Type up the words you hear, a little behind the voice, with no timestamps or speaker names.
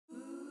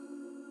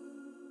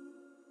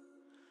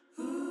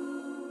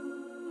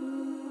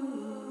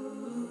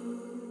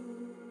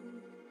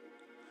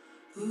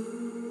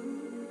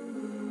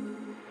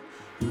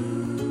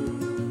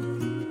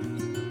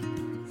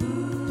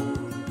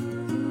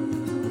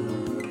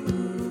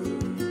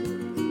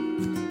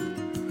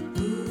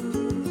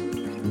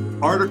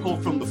article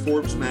from the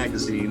Forbes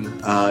magazine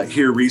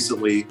here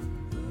recently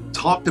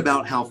talked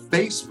about how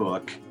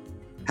Facebook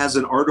has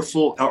an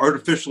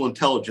artificial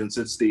intelligence.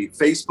 It's the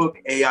Facebook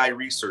AI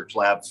Research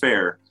Lab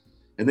FAIR.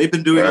 And they've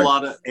been doing a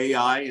lot of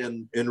AI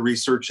and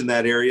research in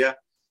that area.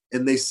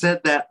 And they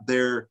said that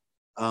their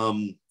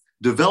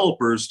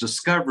developers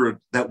discovered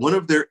that one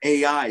of their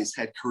AIs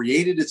had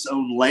created its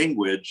own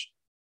language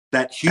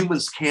that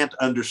humans can't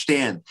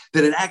understand,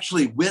 that it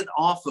actually went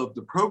off of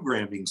the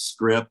programming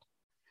script.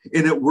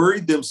 And it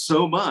worried them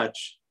so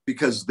much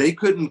because they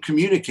couldn't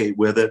communicate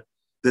with it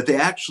that they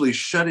actually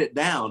shut it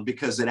down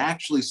because it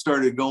actually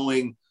started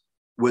going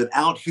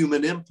without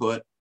human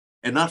input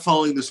and not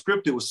following the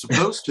script it was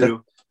supposed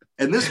to.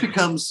 And this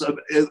becomes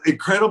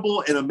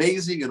incredible and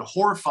amazing and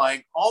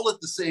horrifying all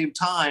at the same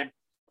time.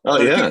 I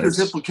think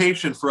there's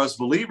implication for us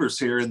believers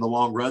here in the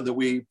long run that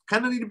we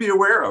kind of need to be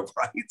aware of,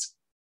 right?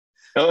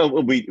 Oh,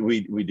 we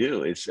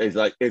do. It's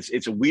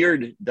a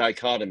weird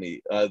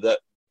dichotomy that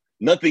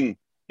nothing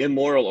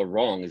immoral or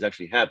wrong has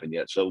actually happened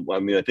yet. So I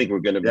mean, I think we're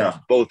going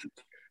to both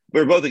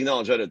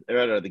acknowledge right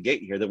out of the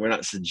gate here that we're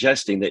not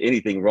suggesting that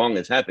anything wrong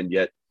has happened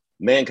yet.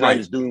 Mankind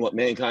is doing what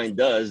mankind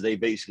does.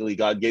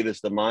 God gave us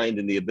the mind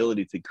and the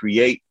ability to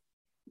create.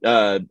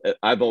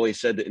 I've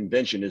always said that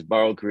invention is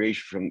borrowed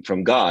creation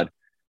from God.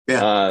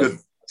 Good.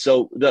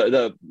 So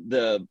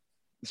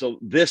so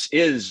this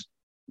is,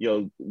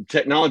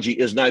 technology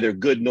is neither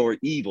good nor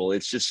evil.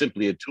 It's just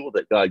simply a tool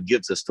that God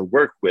gives us to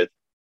work with.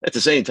 At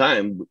the same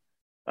time,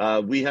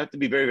 we have to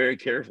be very, very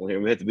careful here.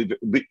 We have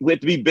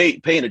to be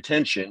paying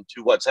attention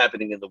to what's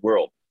happening in the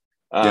world.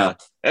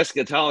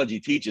 Eschatology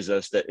teaches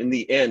us that in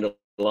the end, a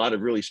lot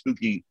of really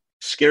spooky,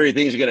 scary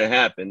things are going to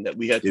happen that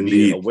we have to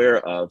be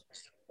aware of.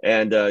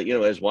 And,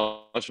 as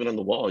watchmen on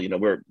the wall,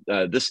 where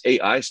this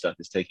AI stuff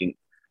is taking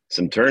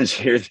some turns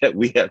here that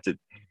we have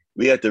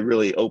to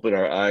really open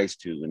our eyes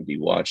to and be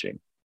watching.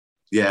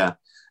 Yeah,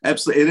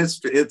 absolutely.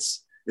 It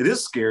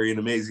is scary and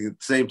amazing at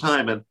the same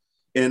time.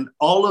 And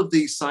all of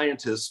these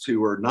scientists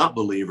who are not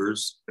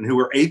believers and who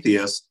are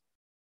atheists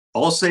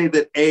all say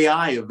that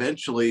AI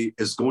eventually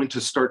is going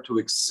to start to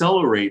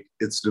accelerate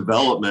its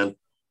development.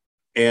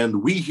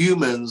 And we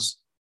humans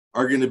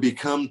are going to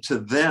become to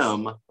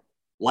them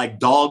like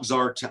dogs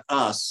are to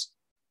us.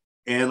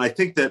 And I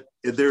think that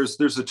there's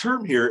a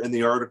term here in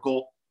the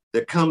article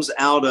that comes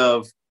out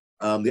of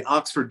the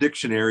Oxford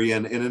Dictionary,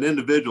 and an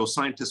individual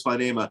scientist by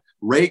the name of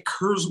Ray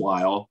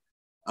Kurzweil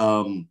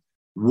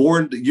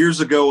warned years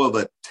ago of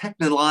a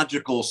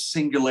technological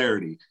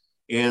singularity.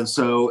 And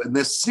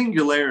this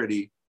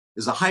singularity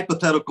is a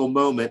hypothetical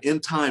moment in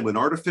time when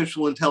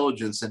artificial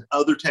intelligence and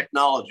other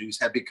technologies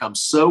have become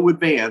so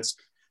advanced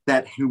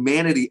that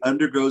humanity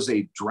undergoes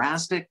a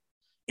drastic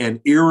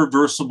and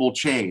irreversible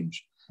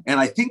change. And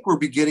I think we're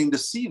beginning to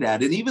see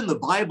that. And even the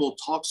Bible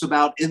talks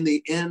about in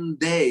the end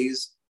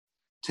days,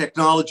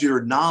 technology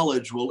or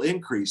knowledge will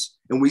increase.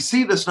 And we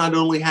see this not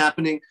only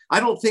happening,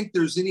 I don't think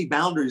there's any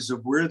boundaries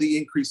of where the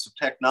increase of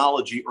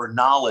technology or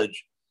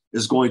knowledge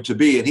is going to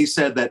be. And he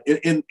said that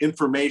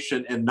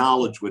information and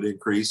knowledge would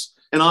increase.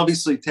 And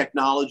obviously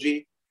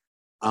technology,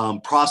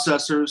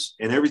 processors,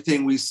 and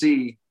everything we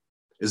see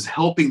is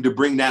helping to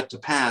bring that to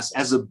pass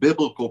as a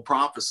biblical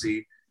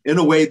prophecy in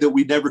a way that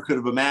we never could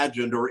have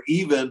imagined, or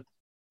even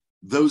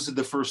those in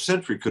the first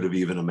century could have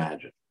even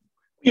imagined.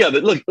 Yeah,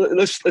 but look,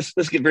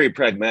 let's get very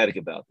pragmatic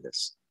about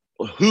this.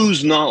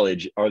 Whose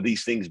knowledge are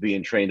these things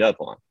being trained up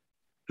on?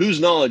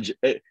 Whose knowledge?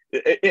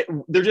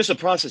 They're just a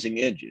processing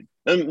engine.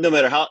 No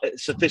matter how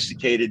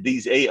sophisticated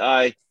these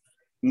AI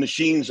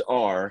machines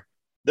are,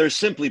 they're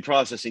simply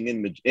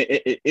processing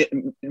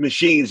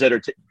machines that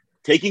are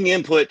taking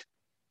input,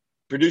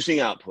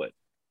 producing output.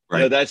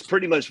 Right. That's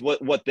pretty much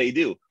what they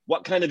do.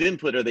 What kind of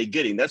input are they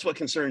getting? That's what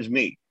concerns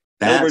me.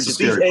 That's the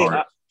scary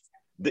part.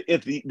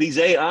 If these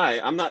AI,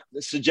 I'm not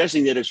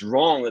suggesting that it's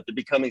wrong that they're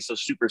becoming so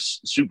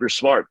super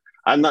smart.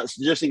 I'm not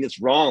suggesting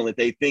it's wrong that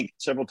they think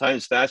several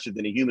times faster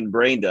than a human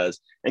brain does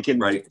and can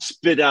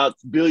spit out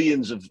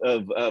billions of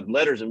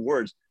letters and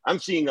words. I'm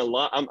seeing a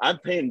lot. I'm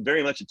paying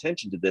very much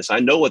attention to this. I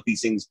know what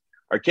these things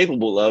are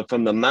capable of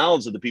from the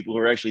mouths of the people who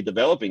are actually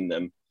developing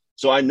them.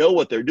 So I know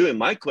what they're doing.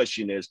 My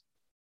question is,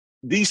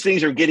 these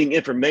things are getting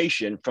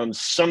information from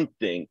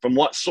something. From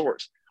what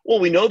source? Well,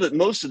 we know that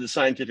most of the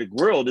scientific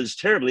world is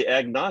terribly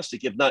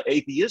agnostic, if not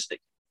atheistic.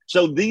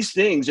 So these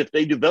things, if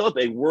they develop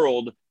a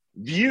world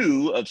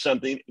view of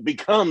something,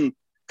 become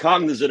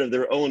cognizant of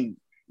their own,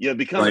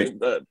 become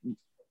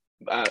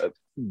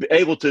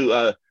able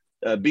to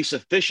be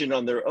sufficient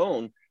on their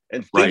own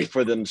and think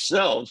for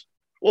themselves.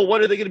 Well,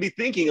 what are they going to be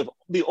thinking of?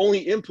 The only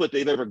input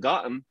they've ever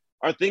gotten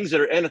are things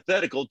that are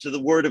antithetical to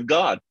the word of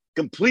God,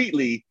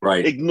 completely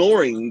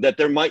ignoring that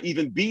there might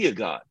even be a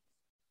God.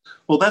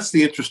 Well, that's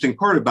the interesting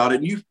part about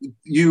it.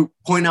 You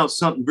point out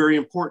something very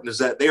important, is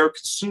that they are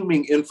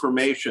consuming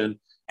information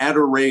at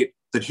a rate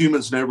that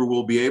humans never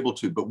will be able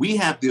to. But we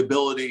have the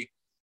ability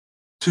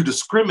to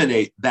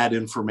discriminate that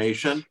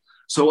information.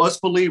 So us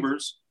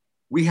believers,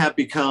 we have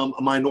become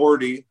a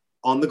minority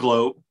on the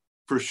globe,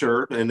 for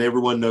sure, and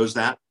everyone knows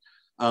that.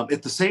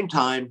 at the same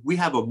time, we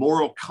have a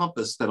moral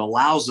compass that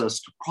allows us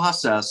to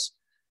process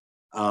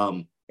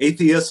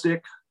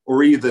atheistic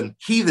or even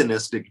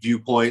heathenistic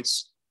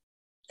viewpoints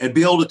and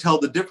be able to tell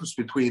the difference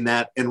between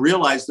that and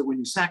realize that when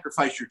you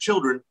sacrifice your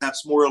children,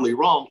 that's morally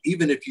wrong,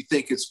 even if you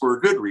think it's for a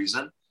good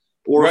reason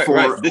or for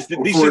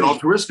an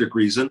altruistic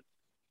reason.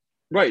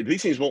 Right.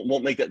 These things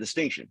won't make that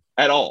distinction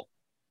at all.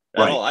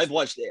 At all. I've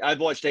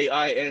watched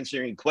AI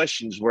answering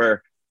questions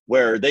where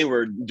they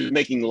were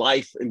making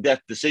life and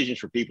death decisions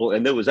for people,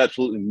 and there was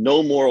absolutely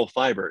no moral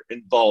fiber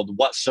involved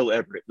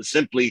whatsoever. It was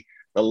simply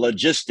the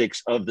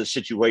logistics of the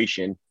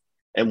situation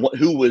and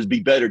who would be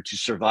better to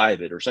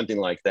survive it or something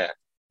like that.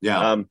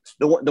 Yeah.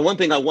 The one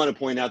thing I want to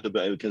point out,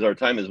 because our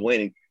time is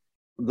waning,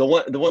 the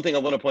one thing I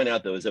want to point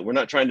out, though, is that we're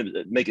not trying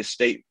to make a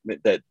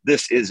statement that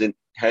this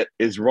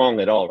is wrong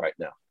at all right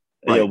now.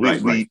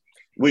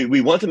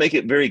 We want to make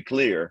it very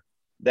clear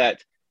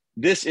that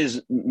this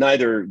is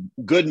neither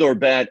good nor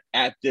bad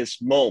at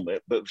this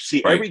moment, but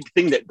see,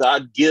 everything that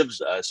God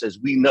gives us, as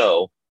we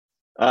know,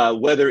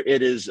 whether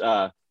it is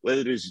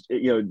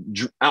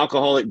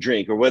alcoholic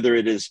drink, or whether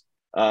it is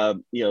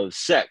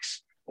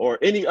sex, or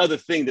any other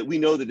thing that we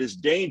know that is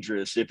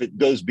dangerous if it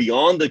goes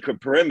beyond the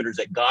perimeters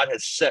that God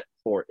has set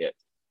for it.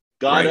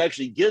 God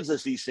actually gives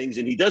us these things,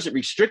 and he doesn't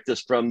restrict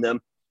us from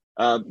them,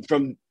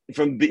 from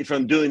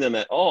doing them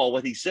at all.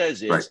 What he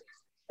says is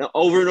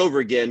over and over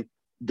again,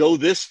 go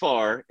this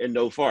far and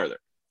no farther.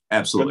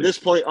 Absolutely. From this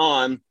point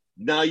on,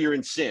 now you're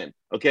in sin.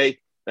 Okay.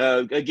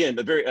 Again,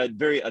 a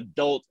very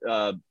adult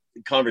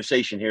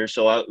conversation here.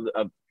 So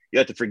you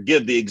have to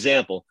forgive the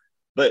example.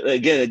 But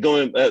again,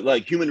 going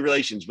like human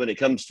relations, when it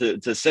comes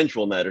to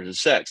sensual matters of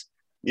sex,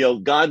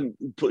 God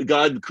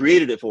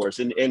created it for us,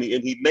 and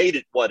he made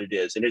it what it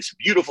is. And it's a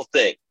beautiful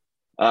thing.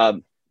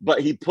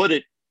 But he put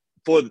it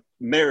for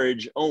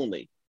marriage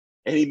only.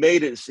 And he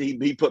made it,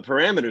 he put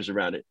parameters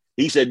around it.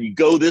 He said, you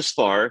go this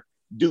far,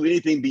 do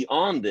anything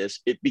beyond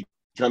this, it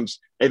becomes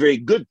a very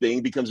good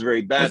thing, becomes a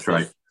very bad thing.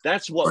 Right.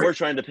 That's what we're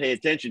trying to pay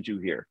attention to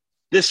here.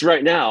 This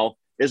right now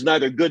is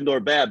neither good nor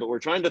bad, but we're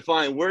trying to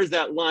find where's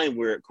that line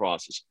where it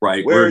crosses.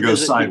 Right, where it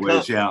goes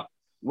sideways,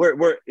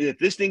 Where if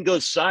this thing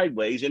goes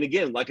sideways, and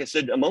again, like I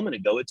said a moment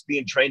ago, it's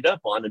being trained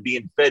up on and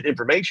being fed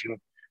information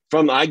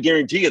from, I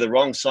guarantee you, the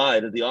wrong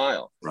side of the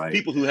aisle. Right.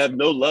 People who have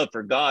no love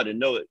for God and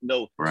no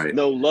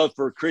love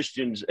for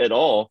Christians at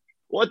all.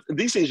 What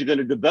these things are going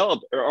to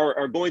develop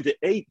are going to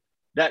ape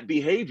that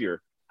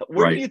behavior.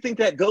 Where do you think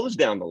that goes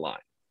down the line?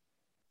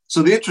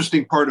 So the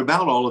interesting part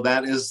about all of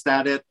that is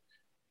that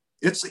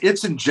it's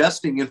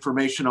ingesting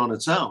information on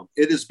its own.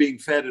 It is being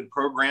fed and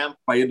programmed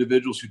by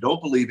individuals who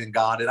don't believe in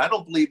God. And I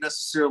don't believe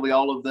necessarily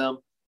all of them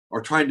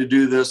are trying to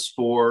do this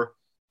for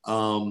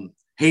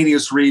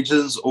heinous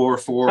reasons or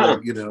for,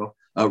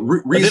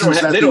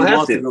 reasons that they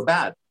want to go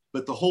bad.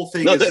 But the whole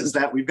thing is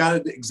that we've got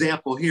an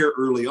example here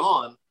early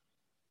on.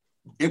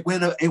 It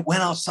went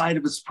outside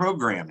of its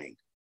programming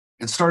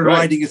and started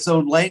writing its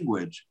own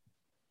language.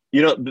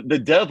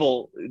 The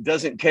devil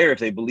doesn't care if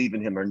they believe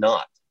in him or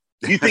not.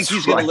 You think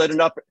he's going to let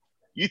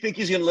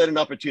an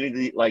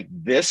opportunity like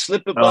this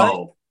slip by?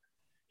 No,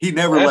 he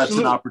never lets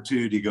an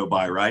opportunity go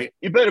by, right?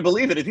 You better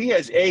believe it. If he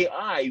has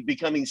AI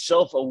becoming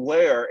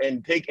self-aware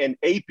and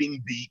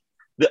aping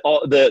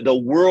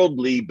the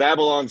worldly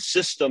Babylon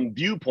system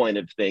viewpoint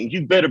of things,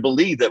 you better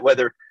believe that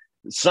whether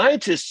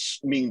scientists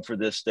mean for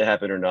this to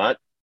happen or not,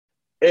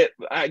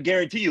 I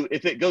guarantee you,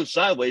 if it goes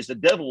sideways, the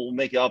devil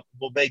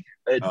will take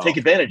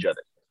advantage of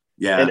it.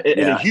 Yeah,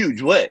 in a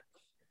huge way.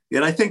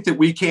 And I think that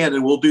we can,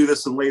 and we'll do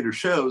this in later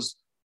shows,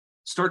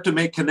 start to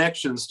make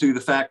connections to the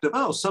fact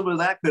of, some of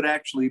that could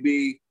actually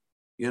be,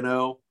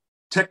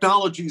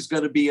 technology is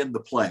going to be in the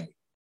play,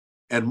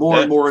 and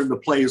more in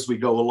the play as we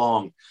go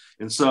along.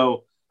 And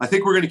so I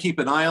think we're going to keep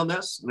an eye on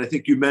this. And I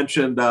think you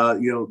mentioned,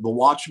 the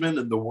Watchmen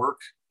and the work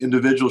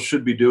individuals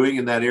should be doing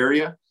in that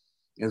area.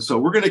 And so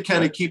we're going to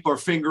kind of keep our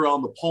finger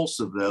on the pulse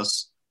of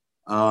this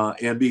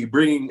and be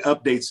bringing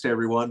updates to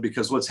everyone,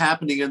 because what's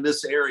happening in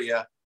this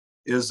area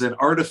is an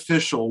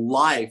artificial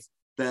life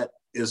that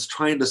is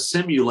trying to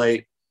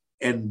simulate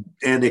and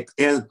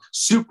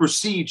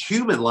supersede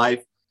human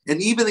life.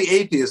 And even the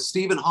atheists,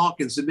 Stephen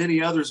Hawkins and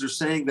many others, are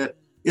saying that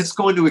it's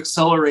going to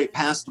accelerate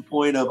past the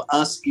point of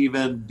us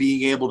even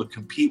being able to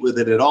compete with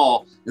it at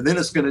all. And then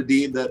it's going to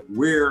deem that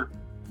we're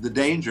the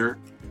danger.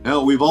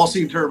 We've all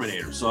seen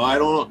Terminator, so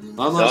I'm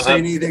not saying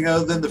anything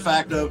other than the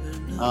fact of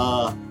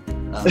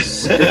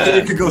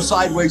it could go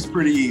sideways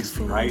pretty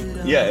easy, right?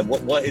 Yeah, and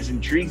what is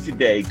intriguing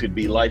today could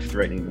be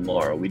life-threatening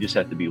tomorrow. We just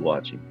have to be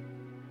watching.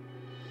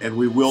 And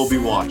we will be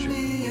watching.